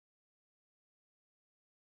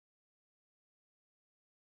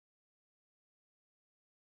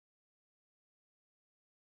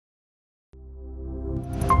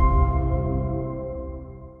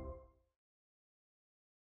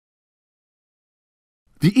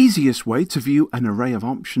The easiest way to view an array of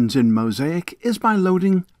options in Mosaic is by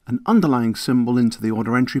loading an underlying symbol into the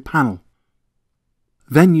order entry panel.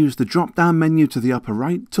 Then use the drop-down menu to the upper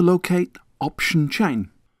right to locate Option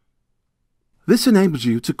Chain. This enables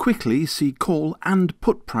you to quickly see call and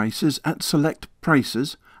put prices at select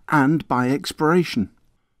prices and by expiration.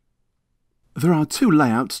 There are two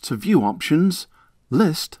layouts to view options,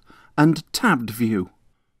 List and Tabbed View.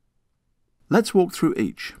 Let's walk through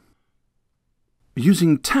each.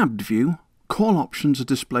 Using Tabbed View, call options are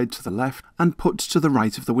displayed to the left and puts to the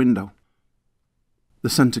right of the window. The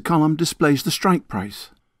center column displays the strike price.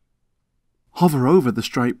 Hover over the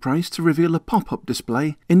strike price to reveal a pop-up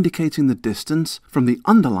display indicating the distance from the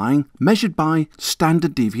underlying measured by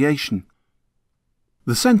standard deviation.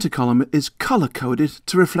 The center column is color-coded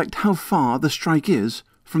to reflect how far the strike is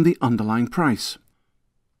from the underlying price.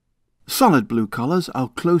 Solid blue colors are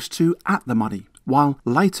close to at the money, while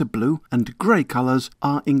lighter blue and grey colours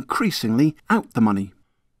are increasingly out the money.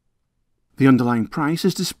 The underlying price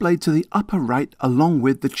is displayed to the upper right along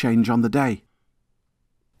with the change on the day.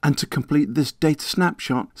 And to complete this data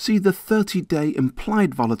snapshot, see the 30-day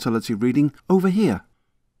implied volatility reading over here.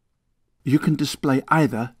 You can display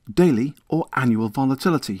either daily or annual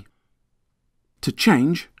volatility. To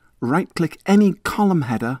change, right-click any column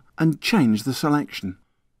header and change the selection.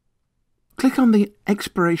 Click on the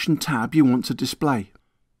Expiration tab you want to display.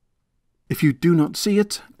 If you do not see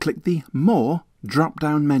it, click the More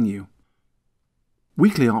drop-down menu.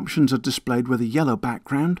 Weekly options are displayed with a yellow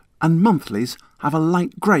background and monthlies have a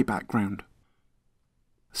light grey background.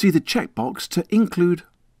 See the checkbox to include,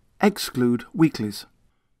 exclude weeklies.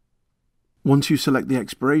 Once you select the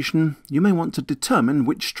expiration, you may want to determine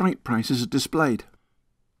which strike prices are displayed.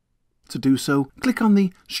 To do so, click on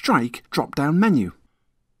the Strike drop-down menu.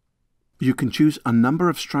 You can choose a number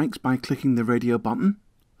of strikes by clicking the radio button,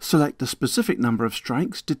 select a specific number of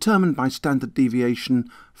strikes determined by standard deviation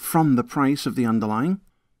from the price of the underlying,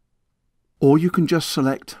 or you can just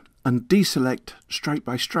select and deselect strike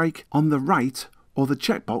by strike on the right or the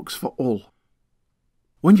checkbox for all.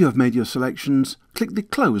 When you have made your selections, click the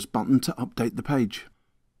Close button to update the page.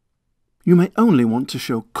 You may only want to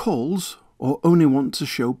show calls or only want to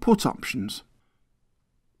show put options.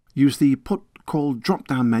 Use the Put Call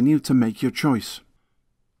drop-down menu to make your choice.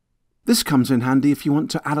 This comes in handy if you want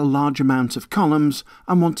to add a large amount of columns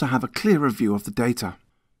and want to have a clearer view of the data.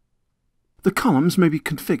 The columns may be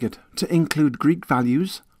configured to include Greek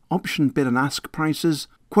values, option bid and ask prices,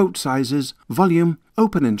 quote sizes, volume,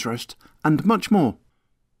 open interest, and much more.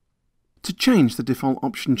 To change the default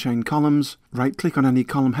option chain columns, right-click on any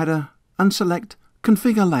column header and select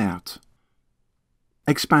Configure Layout.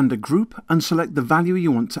 Expand a group and select the value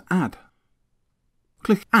you want to add.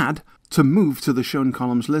 Click Add to move to the shown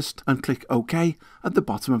columns list and click OK at the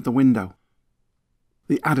bottom of the window.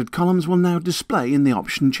 The added columns will now display in the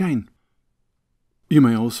option chain. You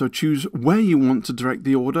may also choose where you want to direct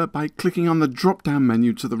the order by clicking on the drop-down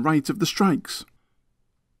menu to the right of the strikes.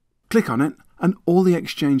 Click on it and all the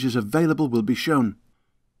exchanges available will be shown.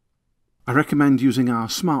 I recommend using our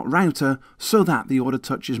smart router so that the order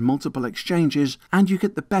touches multiple exchanges and you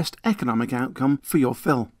get the best economic outcome for your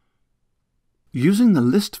fill. Using the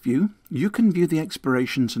list view, you can view the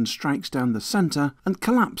expirations and strikes down the center and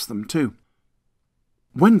collapse them too.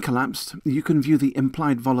 When collapsed, you can view the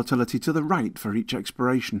implied volatility to the right for each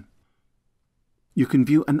expiration. You can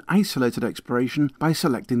view an isolated expiration by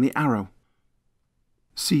selecting the arrow.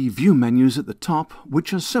 See View menus at the top,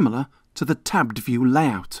 which are similar to the tabbed view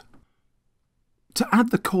layout. To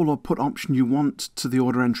add the call or put option you want to the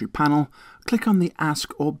order entry panel, click on the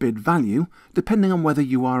Ask or Bid value, depending on whether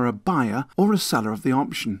you are a buyer or a seller of the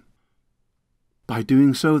option. By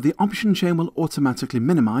doing so, the option chain will automatically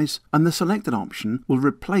minimize and the selected option will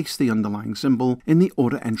replace the underlying symbol in the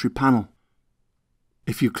order entry panel.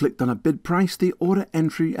 If you clicked on a bid price, the order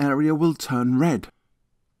entry area will turn red.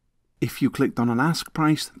 If you clicked on an ask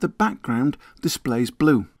price, the background displays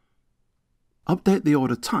blue. Update the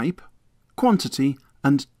order type, quantity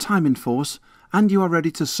and time in force and you are ready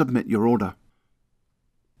to submit your order.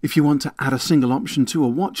 If you want to add a single option to a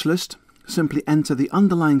watch list, simply enter the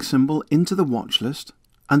underlying symbol into the watch list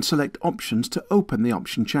and select Options to open the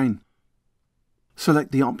option chain.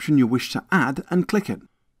 Select the option you wish to add and click it.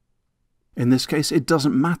 In this case, it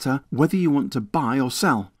doesn't matter whether you want to buy or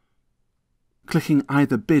sell. Clicking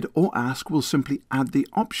either bid or ask will simply add the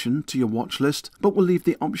option to your watch list, but will leave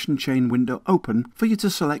the option chain window open for you to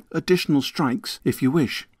select additional strikes if you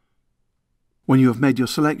wish. When you have made your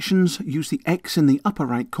selections, use the X in the upper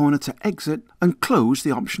right corner to exit and close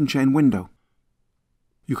the option chain window.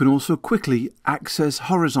 You can also quickly access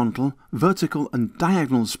horizontal, vertical and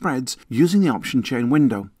diagonal spreads using the option chain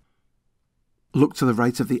window. Look to the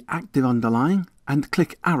right of the active underlying and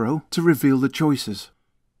click arrow to reveal the choices.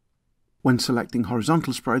 When selecting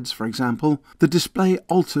horizontal spreads, for example, the display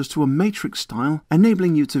alters to a matrix style,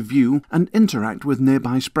 enabling you to view and interact with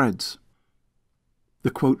nearby spreads. The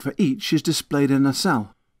quote for each is displayed in a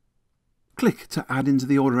cell. Click to add into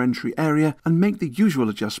the order entry area and make the usual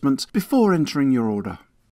adjustments before entering your order.